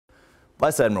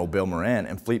Vice Admiral Bill Moran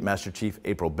and Fleet Master Chief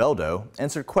April Beldo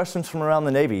answered questions from around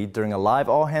the Navy during a live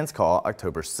all-hands call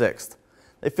October 6th.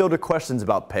 They fielded questions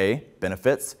about pay,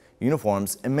 benefits,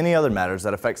 uniforms, and many other matters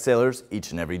that affect sailors each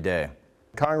and every day.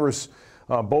 Congress,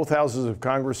 both houses of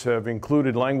Congress have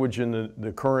included language in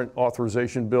the current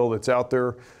authorization bill that's out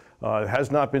there. It has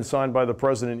not been signed by the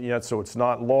President yet, so it's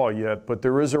not law yet, but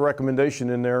there is a recommendation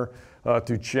in there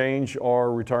to change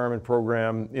our retirement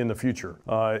program in the future.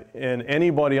 And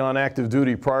anybody on active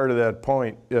duty prior to that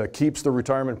point keeps the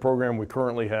retirement program we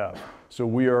currently have. So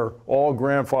we are all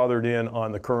grandfathered in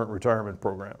on the current retirement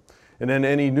program. And then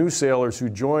any new sailors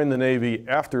who join the Navy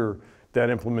after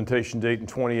that implementation date in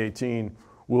 2018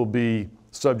 will be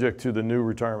subject to the new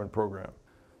retirement program.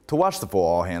 To watch the full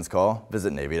all-hands call,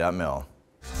 visit Navy.mil.